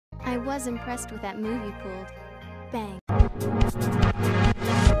I was impressed with that move you pulled. Bang.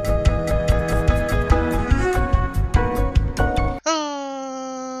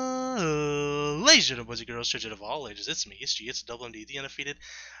 Ladies and boys and girls, children of all ages, it's me, it's G, it's Double MD, the undefeated,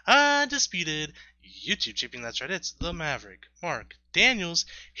 undisputed YouTube champion. That's right, it's the Maverick, Mark Daniels,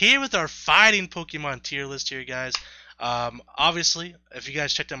 here with our fighting Pokemon tier list here, guys. Obviously, if you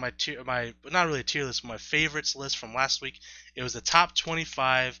guys checked out my not really a tier list, but my favorites list from last week, it was the top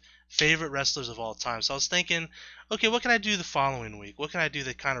 25 favorite wrestlers of all time. So I was thinking, okay, what can I do the following week? What can I do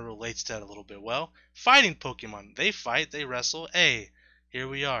that kind of relates to that a little bit? Well, fighting Pokemon. They fight, they wrestle. Hey, here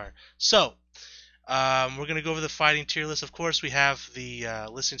we are. So, we're going to go over the fighting tier list. Of course, we have the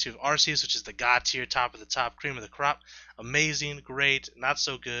listing to Arceus, which is the God tier, top of the top, cream of the crop. Amazing, great, not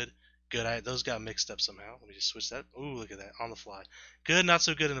so good. Good, those got mixed up somehow. Let me just switch that. Ooh, look at that, on the fly. Good, not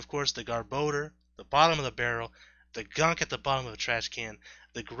so good, and of course the Garbodor, the bottom of the barrel, the gunk at the bottom of the trash can,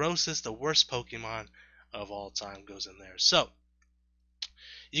 the grossest, the worst Pokemon of all time goes in there. So,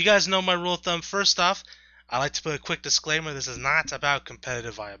 you guys know my rule of thumb. First off, I like to put a quick disclaimer. This is not about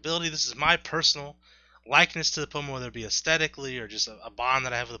competitive viability. This is my personal likeness to the Pokemon, whether it be aesthetically or just a bond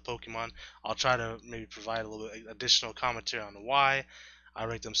that I have with the Pokemon. I'll try to maybe provide a little bit additional commentary on why I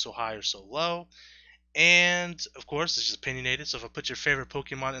rank them so high or so low. And, of course, it's just opinionated. So if I put your favorite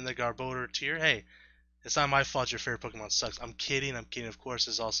Pokemon in the Garbodor tier, hey, it's not my fault your favorite Pokemon sucks. I'm kidding. Of course,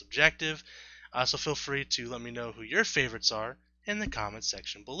 it's all subjective. So feel free to let me know who your favorites are in the comment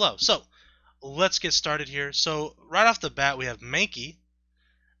section below. So, let's get started here. So, right off the bat, we have Mankey.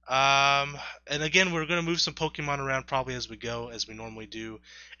 And again, we're going to move some Pokemon around probably as we go, as we normally do.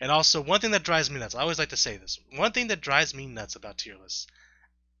 And also, one thing that drives me nuts, I always like to say this, one thing that drives me nuts about tier lists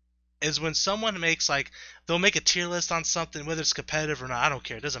is when someone makes, they'll make a tier list on something, whether it's competitive or not, I don't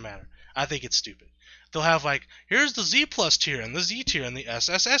care, it doesn't matter. I think it's stupid. They'll have, here's the Z plus tier, and the Z tier, and the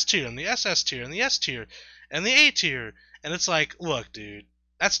SSS tier, and the SS tier, and the S tier, and the A tier. And it's like, look, dude,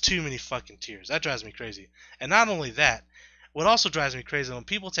 that's too many fucking tiers. That drives me crazy. And not only that, what also drives me crazy when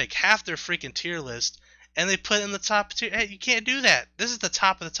people take half their freaking tier list and they put in the top tier. Hey, you can't do that. This is the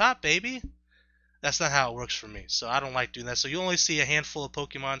top of the top, baby. That's not how it works for me. So I don't like doing that. So you only see a handful of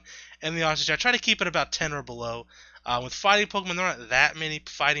Pokemon in the Arceus tier. I try to keep it about 10 or below. With fighting Pokemon, there aren't that many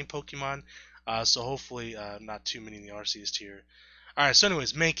fighting Pokemon. So hopefully not too many in the Arceus tier. Alright, so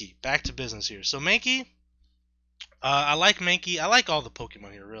anyways, Mankey. Back to business here. So Mankey, I like Mankey. I like all the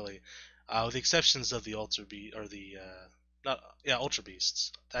Pokemon here, really. With the exceptions of the Ultra Beast, or the, Ultra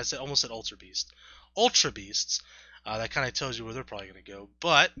Beasts. I almost said Ultra Beast. Ultra Beasts. That kind of tells you where they're probably going to go.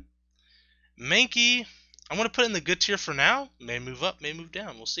 But, Mankey, I'm going to put in the good tier for now. May move up, may move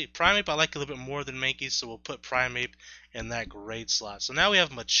down. We'll see. Primeape, I like a little bit more than Mankey, so we'll put Primeape in that great slot. So now we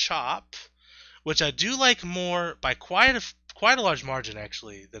have Machop, which I do like more by quite a large margin,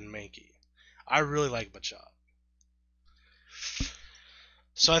 actually, than Mankey. I really like Machop.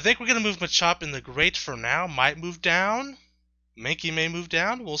 So I think we're going to move Machop in the great for now. Might move down. Mankey may move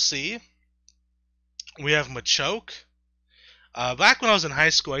down. We'll see. We have Machoke. Back when I was in high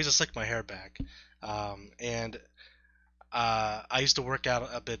school, I used to slick my hair back. And I used to work out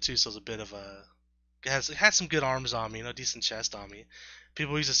a bit too, so it was a bit of a... Had some good arms on me, decent chest on me.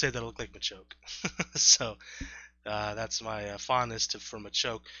 People used to say that I look like Machoke. So that's my fondness for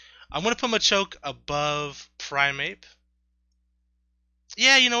Machoke. I'm going to put Machoke above Primeape.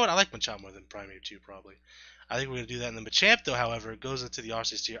 Yeah, you know what? I like Machop more than Primeape too, probably. I think we're going to do that. And the Machamp, though, however, goes into the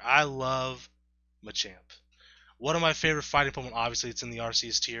Arceus tier. I love Machamp. One of my favorite fighting Pokemon, obviously, it's in the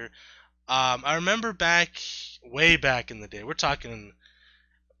Arceus tier. I remember way back in the day, we're talking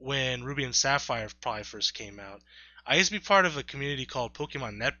when Ruby and Sapphire probably first came out. I used to be part of a community called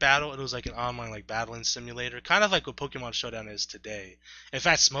Pokemon Net Battle. It was like an online battling simulator, kind of like what Pokemon Showdown is today. In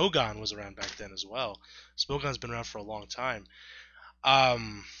fact, Smogon was around back then as well. Smogon's been around for a long time.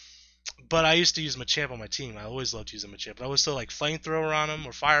 But I used to use Machamp on my team. I always loved using Machamp. I always throw Flamethrower on him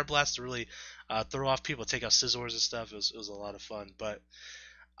or Fire Blast to really throw off people, take out Scizors and stuff. It was a lot of fun. But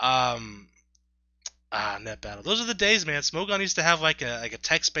Net Battle. Those are the days, man. Smogon used to have a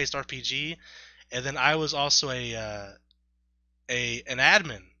text-based RPG, and then I was also an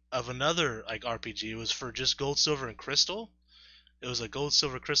admin of another RPG. It was for just Gold, Silver, and Crystal. It was a Gold,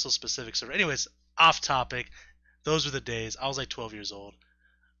 Silver, Crystal specific server. Anyways, off topic. Those were the days. I was 12 years old.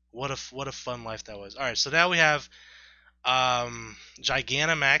 What a fun life that was. Alright, so now we have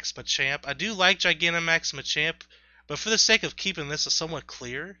Gigantamax Machamp. I do like Gigantamax Machamp, but for the sake of keeping this somewhat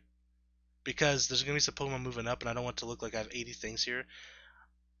clear, because there's going to be some Pokemon moving up, and I don't want to look like I have 80 things here,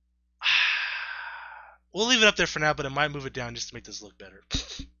 we'll leave it up there for now, but it might move it down just to make this look better.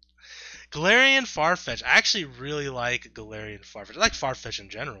 Galarian Farfetch. I actually really like Galarian Farfetch. I like Farfetch in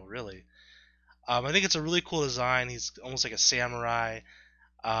general, really. I think it's a really cool design. He's almost like a samurai.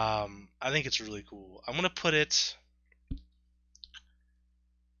 I think it's really cool. I'm gonna put it.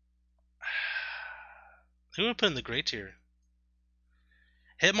 Who would put in the great tier?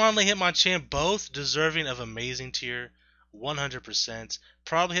 Hitmonlee, Hitmonchan, both deserving of amazing tier, 100%.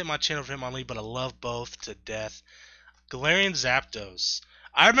 Probably Hitmonchan over Hitmonlee, but I love both to death. Galarian Zapdos.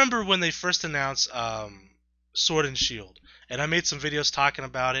 I remember when they first announced Sword and Shield, and I made some videos talking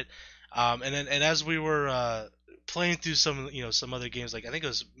about it. And as we were playing through some other games, like I think it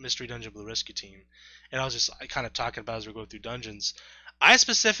was Mystery Dungeon Blue Rescue Team, and I was just kind of talking about it as we are going through dungeons. I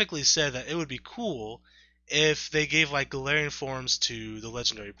specifically said that it would be cool if they gave like Galarian forms to the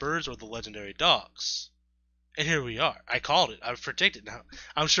legendary birds or the legendary dogs. And here we are. I called it. I predicted. Now,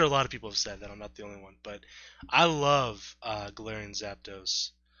 I'm sure a lot of people have said that. I'm not the only one. But I love Galarian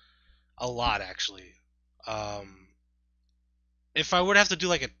Zapdos a lot, actually. If I were to have to do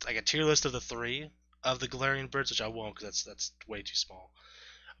like a tier list of the three of the Galarian birds, which I won't because that's way too small.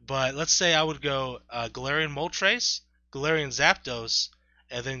 But let's say I would go Galarian Moltres, Galarian Zapdos,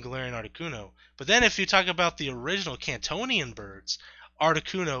 and then Galarian Articuno. But then if you talk about the original Cantonian birds,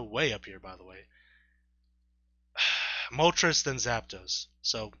 Articuno way up here, by the way. Moltres, then Zapdos.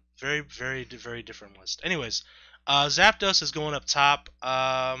 So very, very, very different list. Anyways, Zapdos is going up top,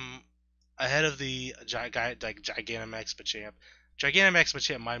 ahead of the Gigantamax Machamp. Gigantamax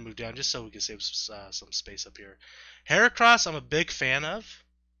Machamp might move down just so we can save some space up here. Heracross, I'm a big fan of.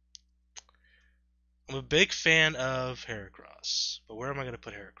 Heracross. But where am I going to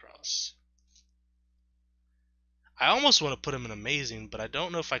put Heracross? I almost want to put him in Amazing, but I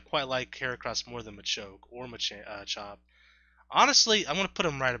don't know if I quite like Heracross more than Machoke or Chop. Honestly, I'm going to put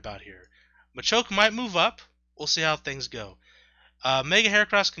him right about here. Machoke might move up. We'll see how things go. Mega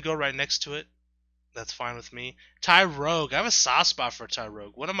Heracross can go right next to it. That's fine with me. Tyrogue. I have a soft spot for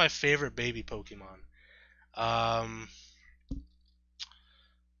Tyrogue. One of my favorite baby Pokemon.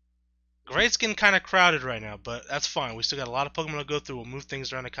 Great's getting kind of crowded right now, but that's fine. We still got a lot of Pokemon to go through. We'll move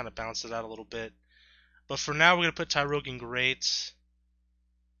things around and kind of balance it out a little bit. But for now, we're going to put Tyrogue in Great.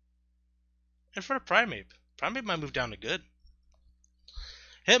 In front of Primeape. Primeape might move down to good.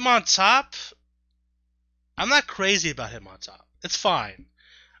 Hitmontop. I'm not crazy about Hitmontop. It's fine.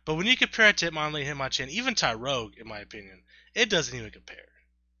 But when you compare it to Hitmonlee, Hitmonchan, even Tyrogue, in my opinion, it doesn't even compare.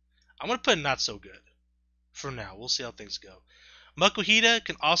 I'm going to put Not So Good. For now. We'll see how things go. Makuhita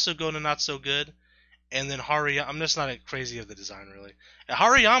can also go to Not So Good. And then Hariyama. I'm just not crazy of the design, really. And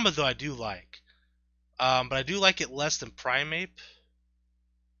Hariyama, though, I do like. But I do like it less than Primeape.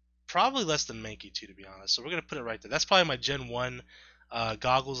 Probably less than Mankey, too, to be honest. So we're going to put it right there. That's probably my Gen 1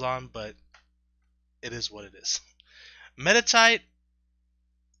 goggles on, but it is what it is. Meditite.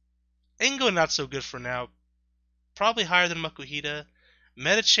 It can go Not So Good for now. Probably higher than Makuhita.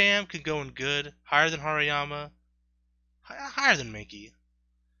 Medicham could go in good. Higher than Hariyama. Higher than Mankey.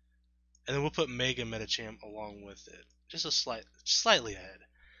 And then we'll put Mega Medicham along with it. Just slightly ahead.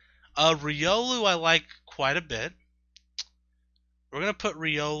 Riolu I like quite a bit. We're going to put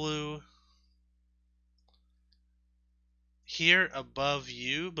Riolu here above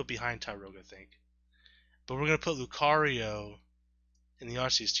you, but behind Tyrogue, I think. But we're going to put Lucario in the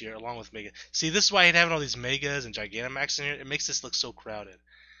Arceus tier along with Mega. See, this is why I hate having all these Megas and Gigantamax in here. It makes this look so crowded.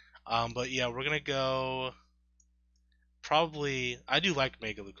 But yeah, we're going to go... Probably... I do like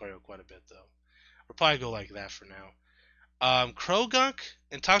Mega Lucario quite a bit, though. We'll probably go like that for now. Krogunk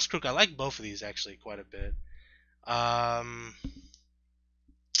and Toxicroak, I like both of these actually quite a bit. I'm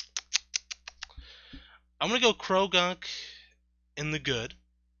going to go Krogunk in the good.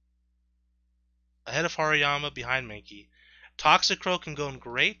 Ahead of Hariyama, behind Mankey. Toxicroak can go in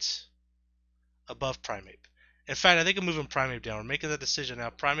great. Above Primeape. In fact, I think I'm moving Primeape down. We're making that decision now.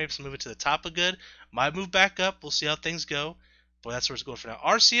 Primeape's moving to the top of good. Might move back up. We'll see how things go. But that's where it's going for now.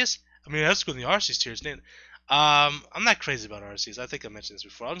 Arceus. I mean, that's going in the Arceus tier. I'm not crazy about Arceus. I think I mentioned this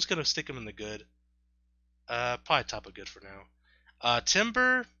before. I'm just going to stick him in the good. Probably top of good for now.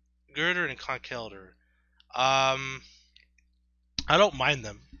 Timber, Girder, and Conkeldurr. I don't mind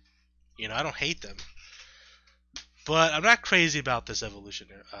them. I don't hate them. But I'm not crazy about this evolution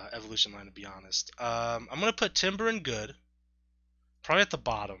line, to be honest. I'm going to put Timber in good. Probably at the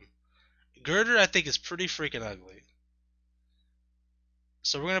bottom. Girder, I think, is pretty freaking ugly.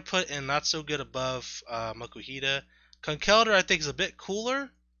 So we're going to put in Not So Good above Makuhita. Conkeldurr, I think, is a bit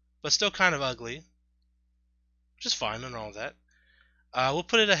cooler, but still kind of ugly. Which is fine, nothing wrong with that. We'll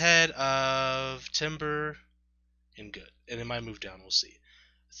put it ahead of Timber in good. And it might move down, we'll see.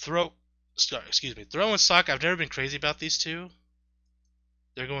 Throw and Stock, I've never been crazy about these two.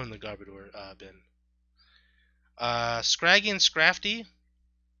 They're going in the Garbodor bin. Scraggy and Scrafty.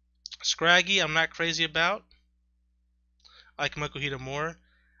 Scraggy, I'm not crazy about. I like Makuhita more.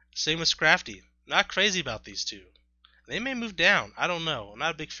 Same with Scrafty. Not crazy about these two. They may move down. I don't know. I'm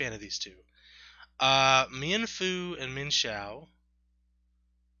not a big fan of these two. Mienfoo and Minshao.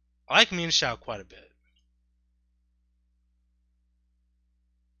 I like Minshao quite a bit.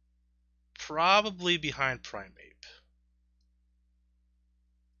 Probably behind Primeape.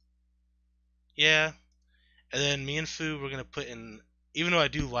 Yeah. And then Mienfoo we're going to put in, even though I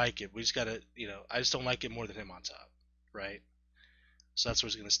do like it, we just got to, I just don't like it more than him on top. Right? So that's where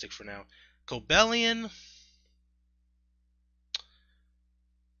it's going to stick for now. Cobellion.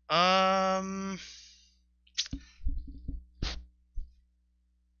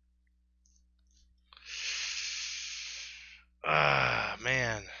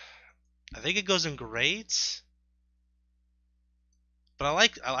 Man. I think it goes in great. But I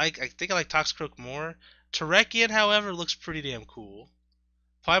think I like Toxicroak more. Terrekian, however, looks pretty damn cool.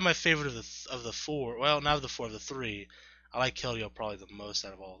 Probably my favorite of the four. Well, not of the four, of the three. I like Keldeo probably the most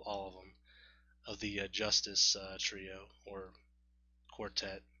out of all of them. Of the Justice trio or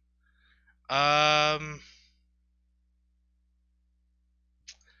quartet.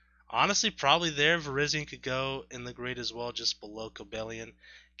 Honestly, probably there. Virizion could go in the grade as well, just below Cobellion.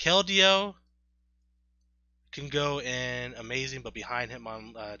 Keldeo can go in amazing, but behind him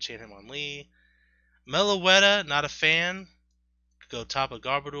on Chain Hitmonlee. Meloetta, not a fan. Could go top of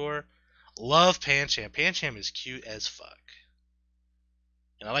Garbodor. Love Pancham. Pancham is cute as fuck.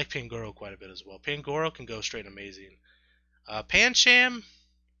 And I like Pangoro quite a bit as well. Pangoro can go straight amazing. Pancham.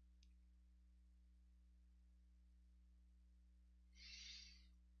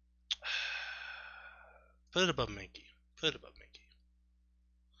 Put it above Mankey. Put it above Mankey.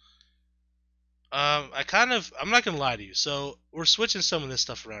 I'm not gonna lie to you. So we're switching some of this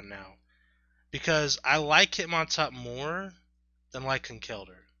stuff around now because I like Hitmontop more than like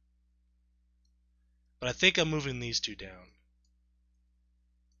Conkeldurr. But I think I'm moving these two down.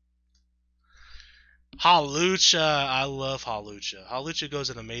 Hawlucha, I love Hawlucha. Hawlucha goes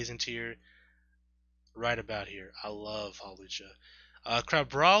in amazing tier right about here. I love Hawlucha.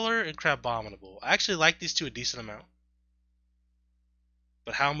 Crabrawler and Crabominable. I actually like these two a decent amount.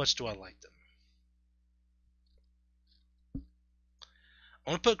 But how much do I like them?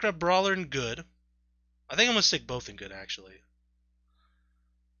 I'm going to put Crabrawler in good. I think I'm going to stick both in good, actually.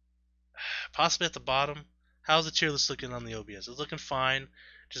 Possibly at the bottom. How's the tier list looking on the OBS? It's looking fine.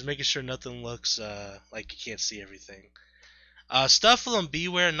 Just making sure nothing looks like you can't see everything. Stuffle and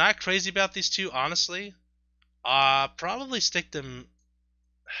Beware. Not crazy about these two, honestly. Probably stick them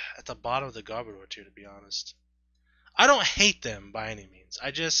at the bottom of the Garbodor tier, to be honest. I don't hate them by any means.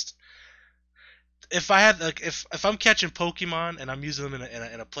 I just, if I had like if I'm catching Pokemon and I'm using them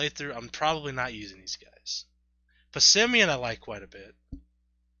in a playthrough, I'm probably not using these guys. Passimian I like quite a bit.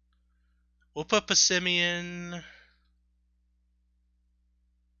 We'll put Passimian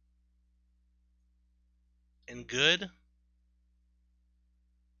in good.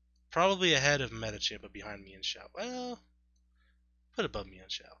 Probably ahead of Metacham, but behind Mienshao. Well, put above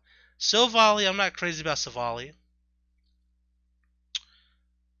Mienshao. Silvally, I'm not crazy about Silvally.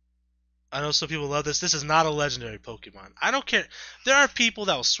 I know some people love this. This is not a legendary Pokemon. I don't care. There are people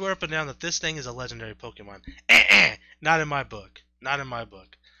that will swear up and down that this thing is a legendary Pokemon. Not in my book. Not in my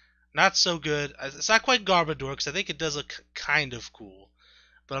book. Not so good. It's not quite Garbodor because I think it does look kind of cool.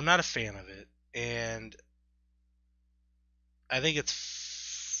 But I'm not a fan of it. And I think it's,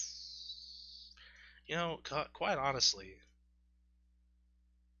 quite honestly,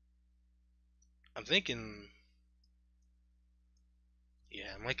 I'm thinking,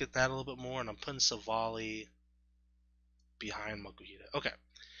 yeah, I'm liking that a little bit more, and I'm putting Savali behind Makuhita. Okay,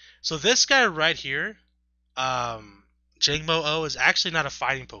 so this guy right here, Jangmo-O, is actually not a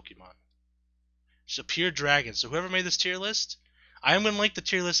fighting Pokemon. It's a pure dragon. So whoever made this tier list, I am going to link the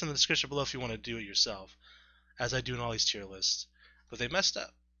tier list in the description below if you want to do it yourself, as I do in all these tier lists. But they messed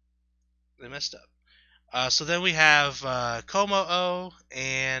up. They messed up. So then we have Komo-O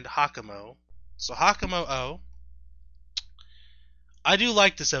and Hakamo. So Hakamo-O, I do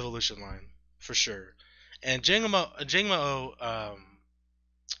like this evolution line for sure, and Jangmo-O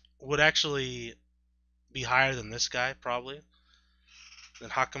would actually be higher than this guy probably than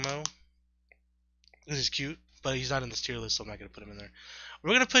Hakamo. This is cute, but he's not in this tier list, so I'm not gonna put him in there.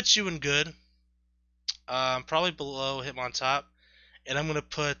 We're gonna put you in good, probably below Hitmontop, and I'm gonna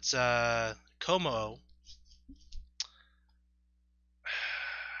put Komo-O.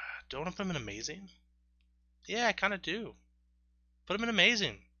 Do I want to put him in amazing? Yeah, I kind of do. Put him in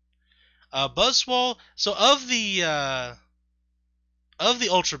amazing. Buzzwole. So of of the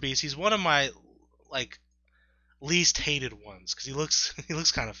Ultra Beasts, he's one of my like least hated ones because he looks he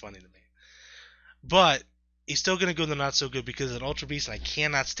looks kind of funny to me. But he's still gonna go in the not so good because of an Ultra Beast, and I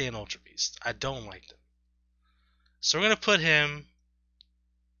cannot stand Ultra Beast. I don't like them. So we're gonna put him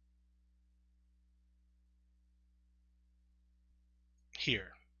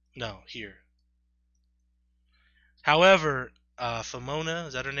here. No, here. However, Famona,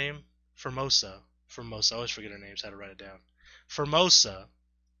 is that her name? Formosa. Formosa. I always forget her names. How to write it down. Formosa.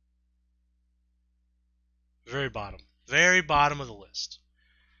 Very bottom. Very bottom of the list.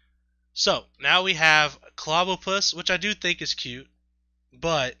 So, now we have Clobopus, which I do think is cute.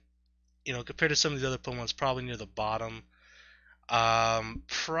 But, you know, compared to some of the other Pokemon, probably near the bottom.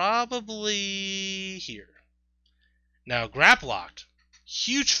 Probably here. Now, Grapploct.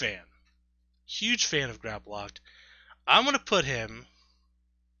 Huge fan. Huge fan of Grapploct. I'm going to put him...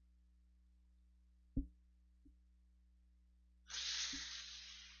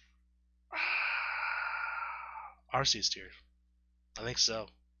 Arceus tier. I think so.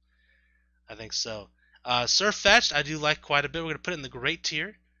 I think so. Surfetched, I do like quite a bit. We're going to put it in the great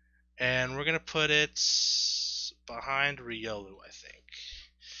tier. And we're going to put it behind Riolu, I think.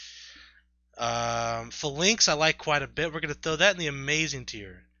 Phalanx, I like quite a bit. We're going to throw that in the amazing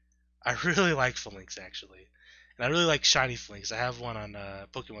tier. I really like Phalanx, actually. And I really like Shiny Phalanx. I have one on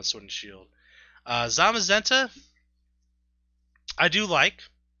Pokemon Sword and Shield. Zamazenta, I do like.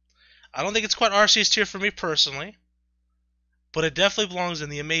 I don't think it's quite Arceus tier for me personally. But it definitely belongs in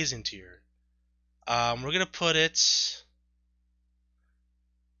the amazing tier. We're going to put it...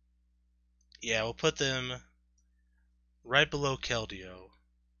 Yeah, we'll put them right below Keldeo.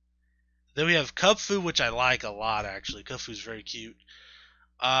 Then we have Kubfu, which I like a lot, actually. Kubfu's very cute.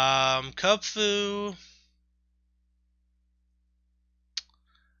 Kubfu...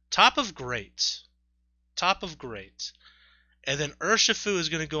 Top of great. Top of great. And then Urshifu is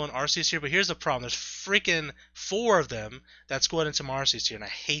going to go in Arceus tier, but here's the problem. There's freaking 4 of them that's going into my Arceus tier, and I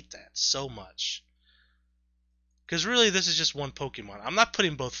hate that so much. Because really, this is just one Pokemon. I'm not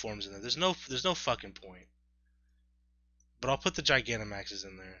putting both forms in there. There's no fucking point. But I'll put the Gigantamaxes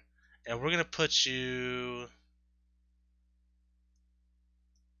in there. And we're going to put you...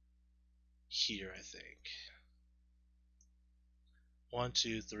 here, I think. 1,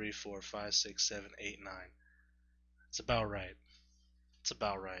 2, 3, 4, 5, 6, 7, 8, 9. It's about right. It's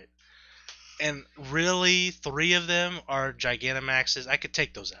about right. And really, 3 of them are Gigantamaxes. I could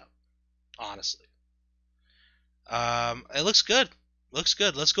take those out, honestly. It looks good. Looks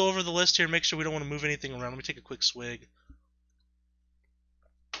good. Let's go over the list here and make sure we don't want to move anything around. Let me take a quick swig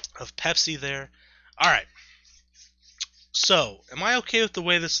of Pepsi there. Alright. So, am I okay with the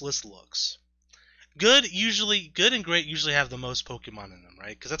way this list looks? Good and great usually have the most Pokemon in them, right?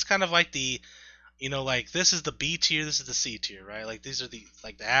 Because that's kind of like the, you know, like this is the B tier, this is the C tier, right? Like these are the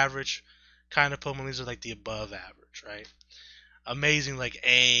average kind of Pokemon, these are like the above average, right? Amazing, like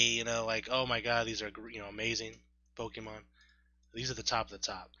A, you know, like oh my god, these are, you know, amazing Pokemon. These are the top of the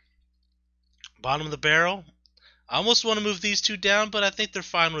top. Bottom of the barrel. I almost want to move these 2 down, but I think they're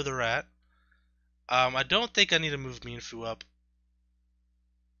fine where they're at. I don't think I need to move Mienfoo up.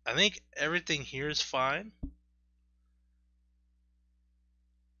 I think everything here is fine.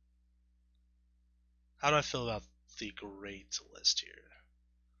 How do I feel about the great list here?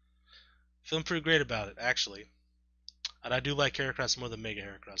 Feeling pretty great about it, actually. And I do like Heracross more than Mega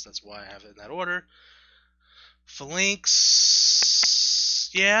Heracross. That's why I have it in that order. Phalanx,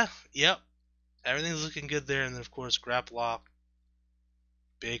 yeah, yep. Everything's looking good there. And then, of course, Grapploct.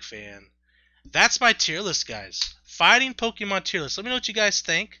 Big fan. That's my tier list, guys. Fighting Pokemon tier list. Let me know what you guys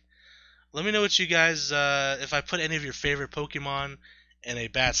think. Let me know what you guys, if I put any of your favorite Pokemon in a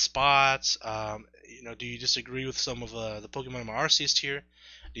bad spot. You know, do you disagree with some of the Pokemon in my Arceus tier?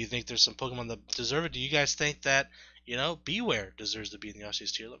 Do you think there's some Pokemon that deserve it? Do you guys think that, you know, Beware deserves to be in the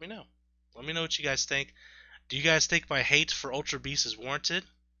Arceus tier? Let me know. Let me know what you guys think. Do you guys think my hate for Ultra Beast is warranted?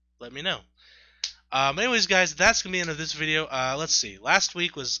 Let me know. Anyways, guys, that's going to be the end of this video. Let's see. Last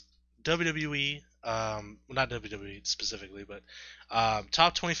week was WWE, not WWE specifically, but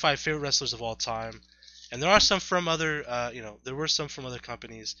top 25 favorite wrestlers of all time. And there are some from other, you know, there were some from other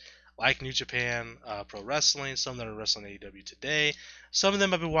companies like New Japan Pro Wrestling, some that are wrestling AEW today. Some of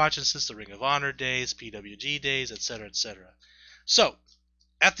them I've been watching since the Ring of Honor days, PWG days, etc., etc. So,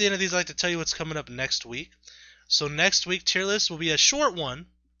 at the end of these, I'd like to tell you what's coming up next week. So next week, tier list will be a short one.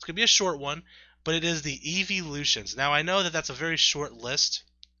 It's going to be a short one, but it is the Evolutions. Now, I know that that's a very short list,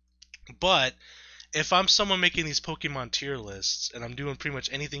 but if I'm someone making these Pokemon tier lists, and I'm doing pretty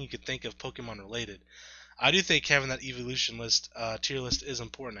much anything you could think of Pokemon related, I do think having that evolution list, tier list is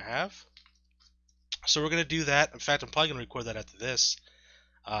important to have. So we're going to do that. In fact, I'm probably going to record that after this.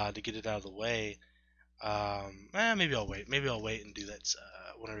 to get it out of the way. Maybe I'll wait. Maybe I'll wait and do that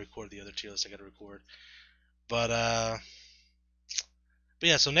when I record the other tier list I gotta record. But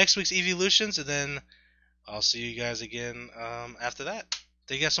yeah, so next week's Evolutions, and then I'll see you guys again after that.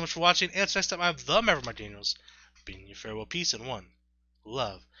 Thank you guys so much for watching. And it's next time I'm the Maverick Daniels, bidding you farewell, peace, and one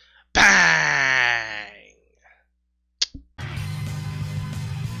love. Bang!